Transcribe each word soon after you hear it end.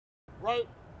right,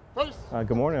 face.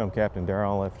 Good morning, I'm Captain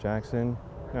Darryl F. Jackson,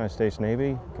 United States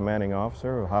Navy, Commanding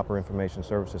Officer of Hopper Information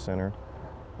Services Center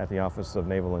at the Office of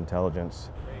Naval Intelligence.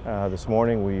 This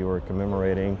morning we were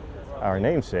commemorating our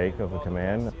namesake of the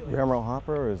command. Admiral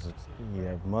Hopper is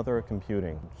the mother of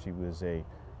computing. She was an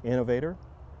innovator,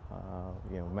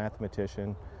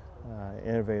 mathematician,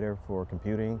 innovator for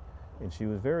computing, and she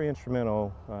was very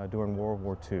instrumental during World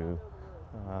War II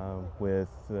with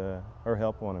her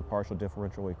help on a partial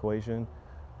differential equation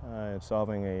and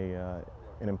solving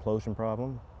an implosion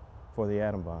problem for the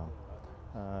atom bomb.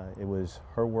 It was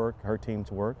her work, her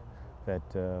team's work, that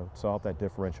solved that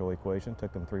differential equation. It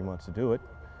took them 3 months to do it,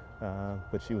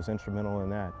 but she was instrumental in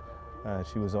that.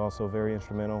 She was also very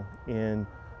instrumental in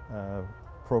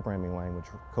programming language,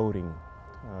 coding.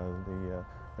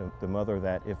 The mother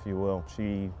that, if you will,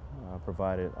 she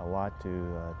provided a lot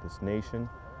to this nation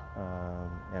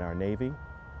and our Navy,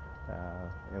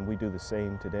 and we do the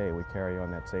same today. We carry on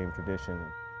that same tradition.